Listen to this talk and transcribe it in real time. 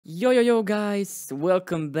Yo guys,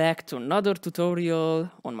 welcome back to another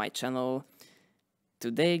tutorial on my channel.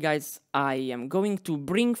 Today guys, I am going to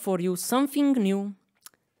bring for you something new.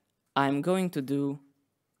 I'm going to do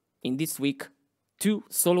in this week 2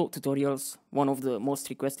 solo tutorials, one of the most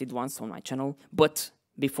requested ones on my channel. But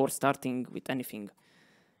before starting with anything,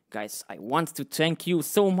 guys, I want to thank you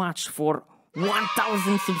so much for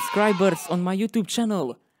 1000 subscribers on my YouTube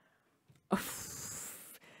channel.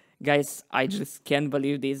 Guys, I just can't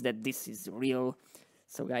believe that this is real.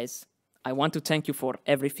 So guys, I want to thank you for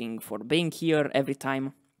everything, for being here every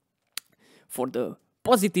time, for the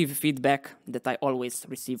positive feedback that I always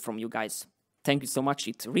receive from you guys. Thank you so much,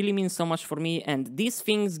 it really means so much for me, and these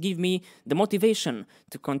things give me the motivation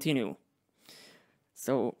to continue.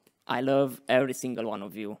 So I love every single one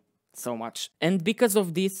of you so much. And because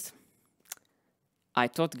of this, I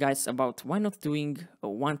thought guys about why not doing a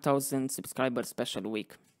 1000 subscriber special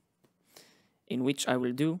week, in which I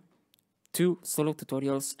will do 2 solo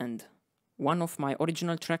tutorials and one of my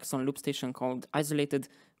original tracks on loop station called Isolated,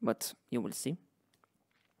 but you will see.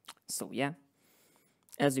 So yeah,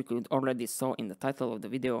 as you could already saw in the title of the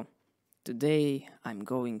video, today I'm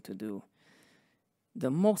going to do the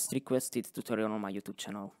most requested tutorial on my YouTube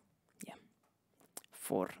channel. Yeah,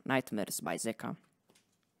 for Nightmares by Zekka.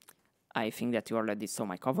 I think that you already saw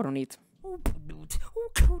my cover on it.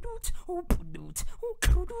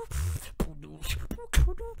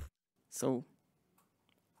 So,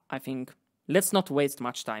 I think let's not waste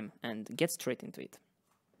much time and get straight into it.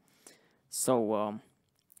 So,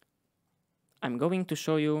 I'm going to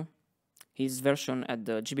show you his version at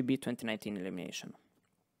the GBB 2019 elimination.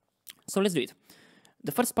 So let's do it.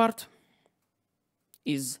 The first part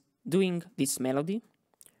is doing this melody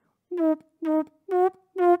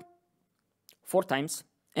 4 times,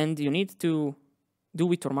 and you need to do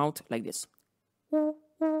with your mouth like this.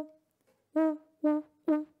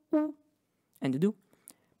 And you do.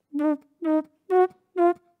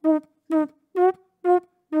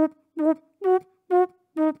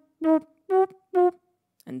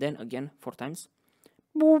 And then again 4 times.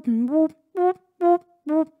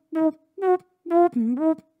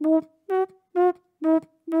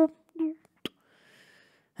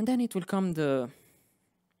 And then it will come the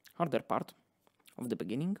harder part of the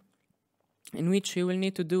beginning, in which you will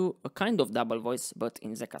need to do a kind of double voice, but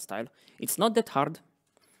in Zekka style. It's not that hard.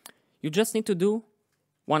 You just need to do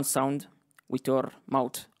one sound with your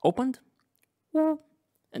mouth opened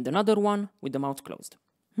and another one with the mouth closed.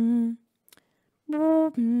 And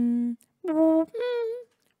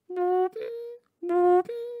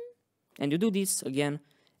you do this again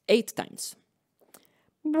 8 times.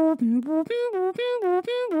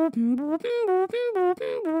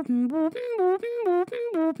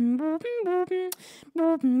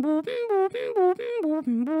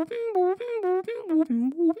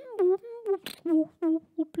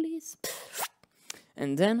 Please.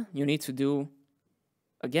 And then you need to do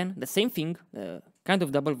again the same thing, kind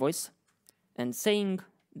of double voice, and saying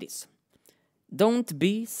this: don't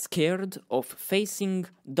be scared of facing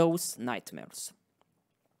those nightmares.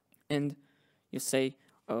 And you say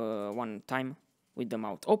one time with the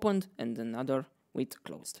mouth opened and another with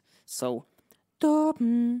closed. So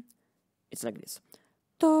it's like this.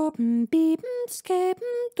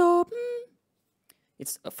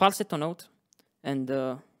 It's a falsetto note, and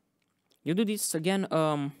you do this again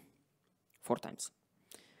 4 times.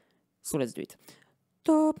 So let's do it.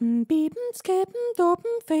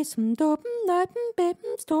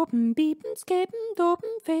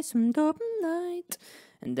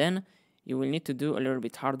 And then you will need to do a little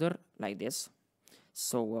bit harder, like this.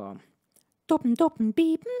 So,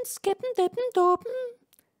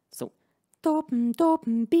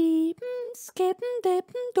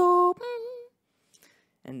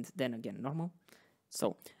 and then again normal.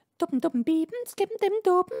 So,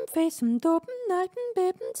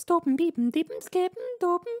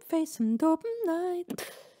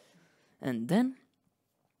 and then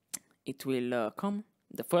it will come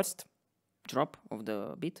the first drop of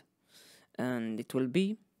the beat, and it will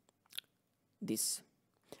be this.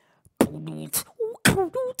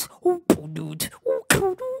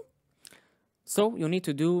 So you need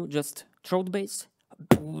to do just throat bass,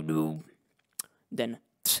 then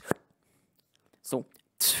so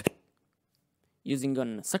using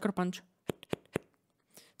a sucker punch.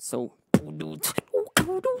 So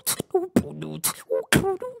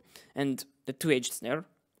and the 2-edged snare,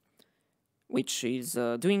 which is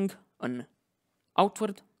doing an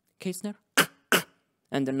outward K snare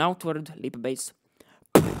and an outward lip bass,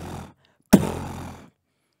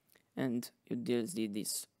 and you did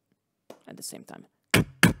this at the same time.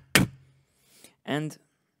 And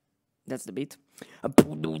That's the beat.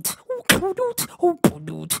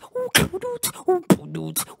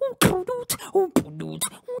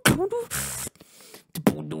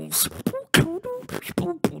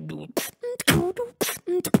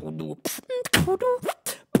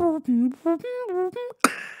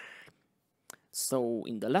 So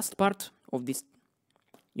in the last part of this,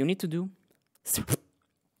 you need to do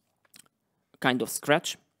kind of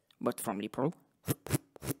scratch, but from lip roll.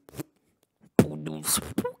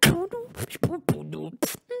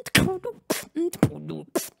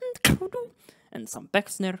 And some back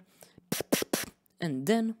snare. And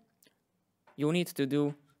then you need to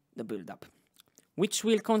do the build-up, which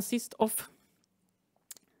will consist of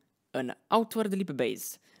an outward lip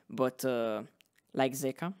bass, but like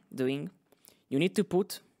Zekka doing, you need to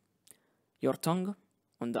put your tongue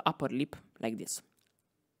on the upper lip like this.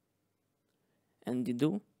 And you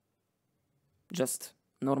do just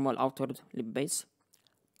normal outward lip bass.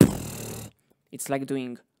 It's like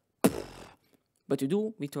doing, but you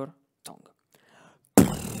do with your tongue.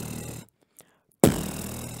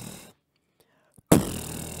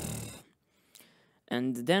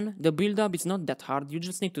 And then the build-up is not that hard. You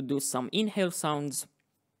just need to do some inhale sounds,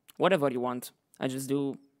 whatever you want. I just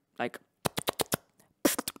do like,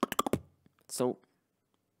 so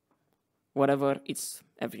whatever,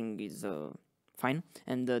 everything is fine.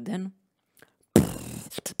 And then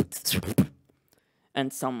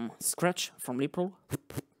and some scratch from lip roll,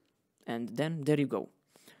 and then there you go.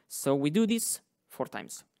 So we do this 4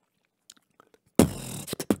 times.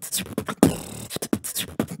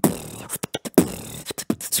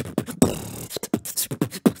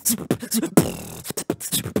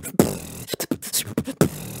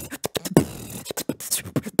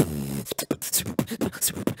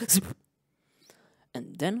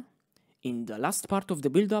 And then in the last part of the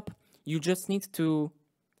build-up, you just need to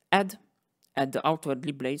add the outward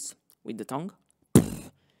lip bass with the tongue.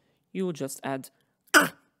 You just add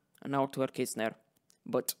an outward K snare,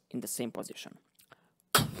 but in the same position.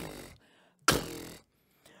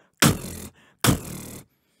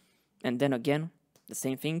 And then again, the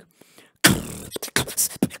same thing.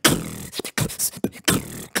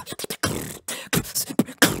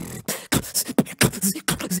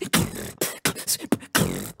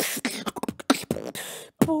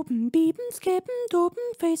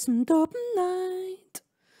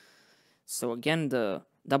 So again, the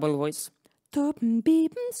double voice. And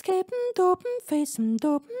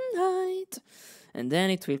then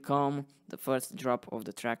it will come the first drop of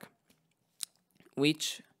the track,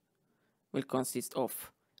 which will consist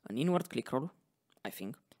of an inward click roll, I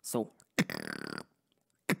think. So,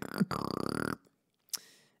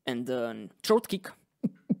 and a throat kick,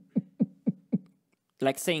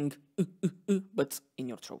 like saying but in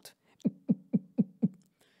your throat.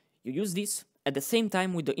 You use this at the same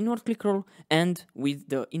time with the inward click roll and with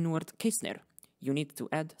the inward K snare. You need to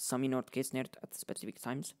add some inward K snare at specific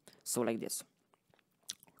times. So like this.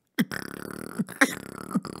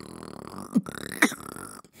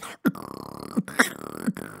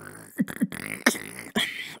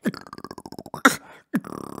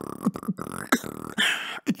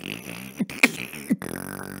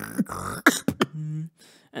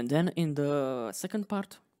 And then in the second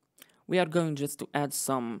part, we are going just to add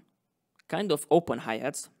some kind of open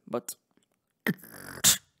hi-hats, but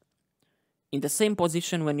in the same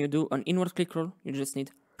position when you do an inward click roll, you just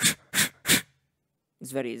need,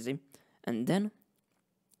 it's very easy. And then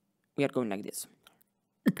we are going like this.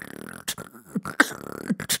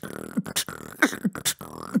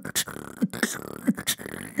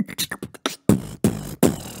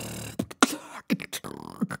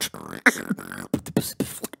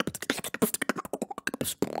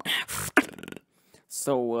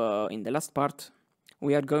 So in the last part,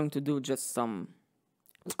 we are going to do just some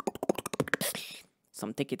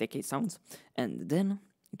teki sounds, and then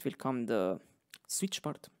it will come the switch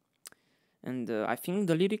part. And I think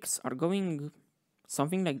the lyrics are going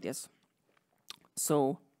something like this.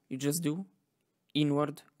 So you just do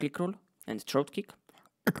inward click roll and throat kick,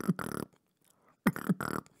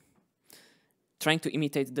 trying to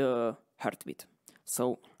imitate the heartbeat.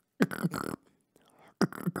 So,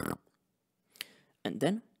 and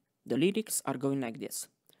then the lyrics are going like this.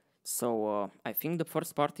 So I think the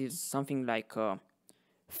first part is something like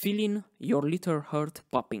feeling your little heart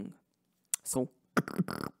popping. So,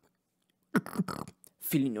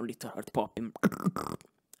 feeling your little heart popping.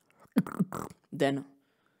 Then,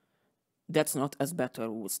 that's not as better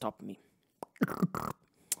will stop me.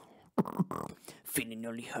 Feeling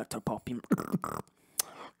your little heart popping.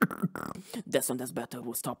 That's not as better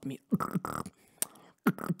will stop me.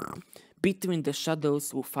 Between the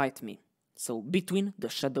shadows will fight me. So between the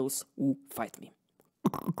shadows who fight me.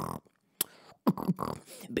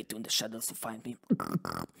 Between the shadows who fight me.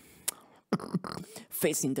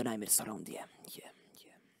 Facing the nightmares around, yeah.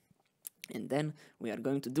 And then we are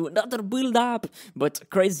going to do another build up, but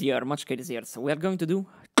crazier, much crazier. So we are going to do.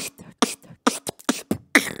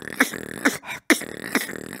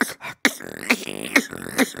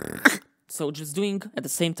 So just doing at the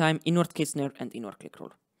same time inward K snare and inward click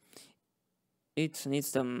roll. It needs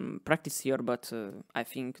some practice here, but I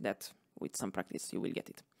think that with some practice you will get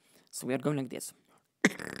it. So we are going like this.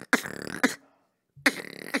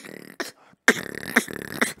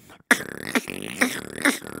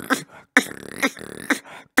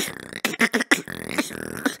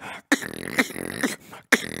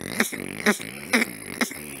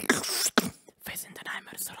 Facing the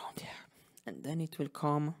nightmares around here. And then it will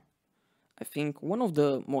come, I think, one of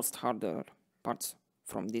the most harder parts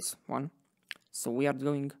from this one. So we are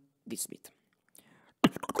doing this beat.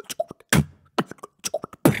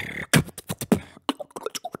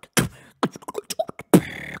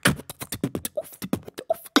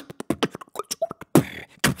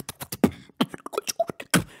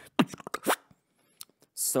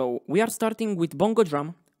 So we are starting with bongo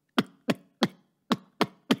drum,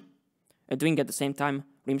 doing at the same time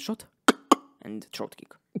rim shot and throat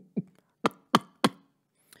kick.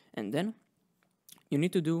 And then you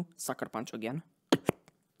need to do sucker punch again.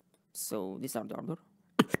 So these are the order.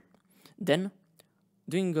 Then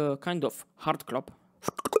doing a kind of hard clap,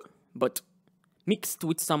 but mixed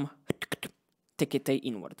with some tekete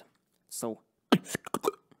inward. So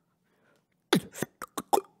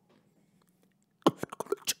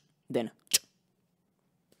then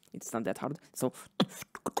it's not that hard. So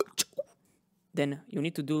then you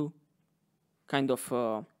need to do kind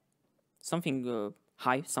of something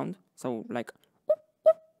high sound. So like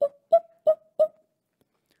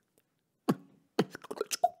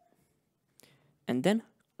and then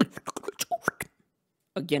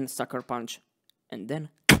again sucker punch and then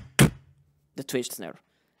the twist snare.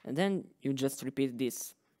 And then you just repeat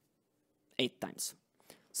this 8 times.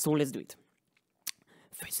 So let's do it.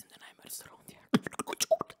 Facing the nightmares around here.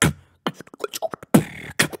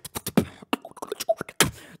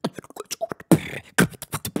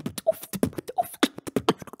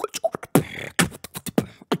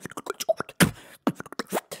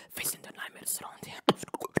 Facing the nightmares around here.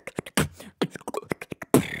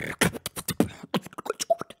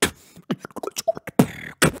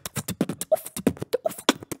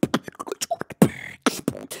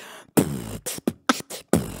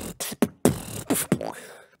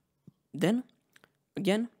 Then,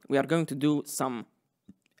 again, we are going to do some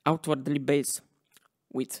outward lip bass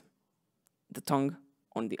with the tongue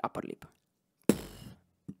on the upper lip.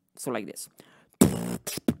 So like this.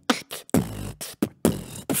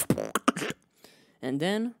 And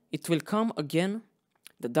then it will come again,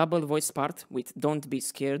 the double voice part with don't be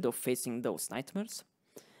scared of facing those nightmares.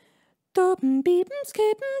 Dopen bieben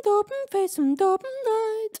skapen dopen facem dopen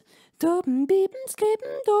night. Dopen bieben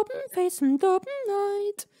skapen dopen facem dopen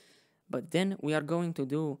night. But then we are going to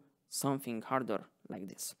do something harder like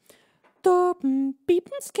this. Dopen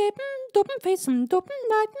bieben skapen dopen facem dopen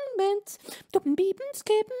night. Dopen bieben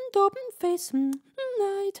skapen dopen facem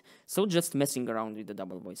night. So just messing around with the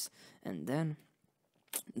double voice. And then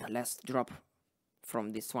the last drop from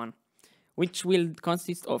this one, which will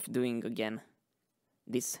consist of doing again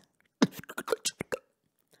this.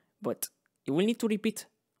 But you will need to repeat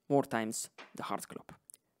more times the hard clap.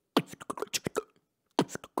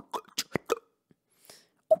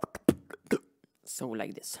 So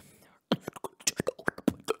like this.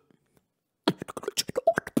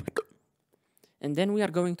 And then we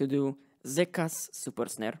are going to do Zekka's super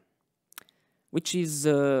snare, which is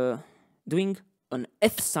doing an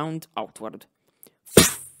F sound outward.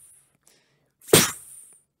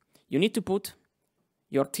 You need to put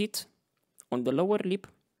your teeth on the lower lip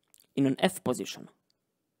in an F position.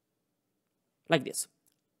 Like this.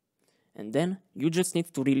 And then you just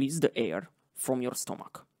need to release the air from your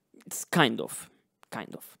stomach. It's kind of.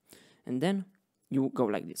 And then you go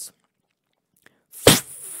like this.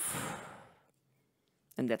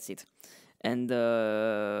 And that's it. And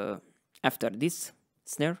after this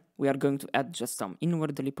snare, we are going to add just some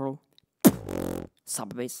inward lip roll,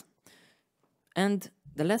 sub bass. And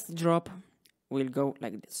the last drop will go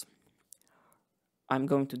like this. I'm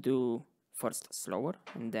going to do first slower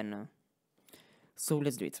and then so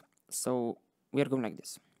let's do it. So we are going like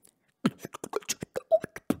this.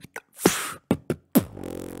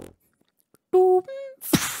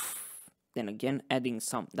 Then again adding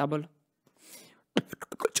some double.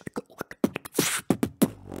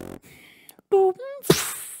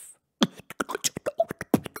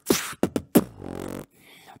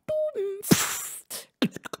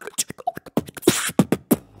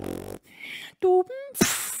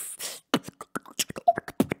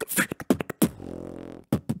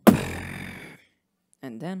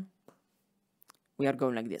 we are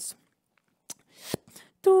going like this.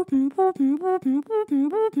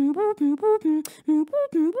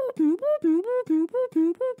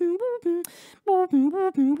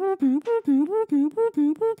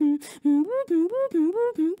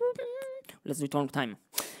 Let's do it one more time.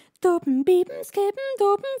 Dopen, biepen, skippen,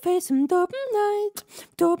 dopen, face him, dopen, night.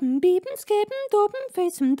 Dopen, biepen, skippen, dopen,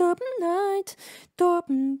 face him, dopen, night.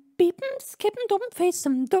 Dopen, biepen, skippen, dopen, face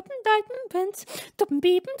him, dopen, dipen, pants. Dopen,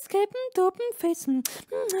 biepen, skippen, dopen, face him.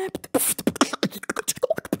 Dopen, dopen,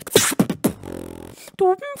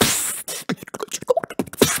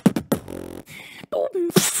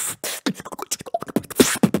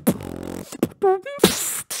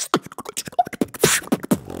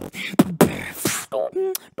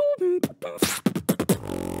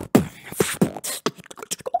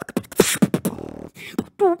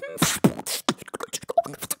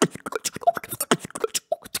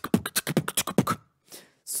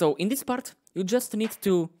 So in this part, you just need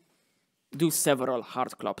to do several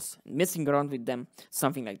hard claps, messing around with them,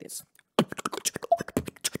 something like this.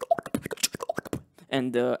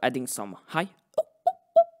 And adding some high.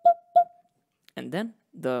 And then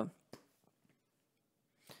the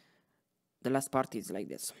last part is like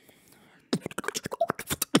this.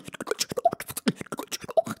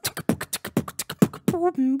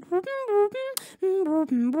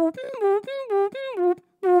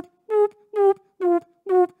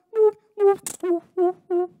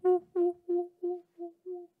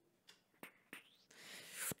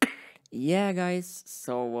 Yeah, guys,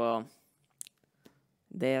 so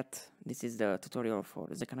this is the tutorial for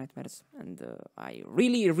Zekka Nightmares, and I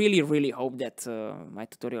really hope that my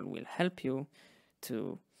tutorial will help you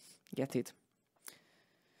to get it.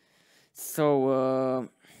 So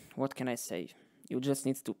what can I say? You just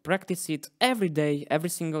need to practice it every day, every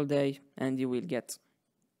single day, and you will get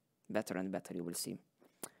better and better, you will see.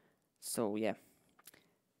 So yeah,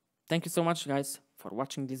 thank you so much, guys, for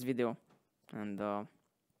watching this video, and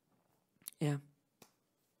yeah,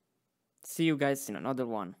 see you guys in another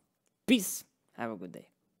one. Peace. Have a good day.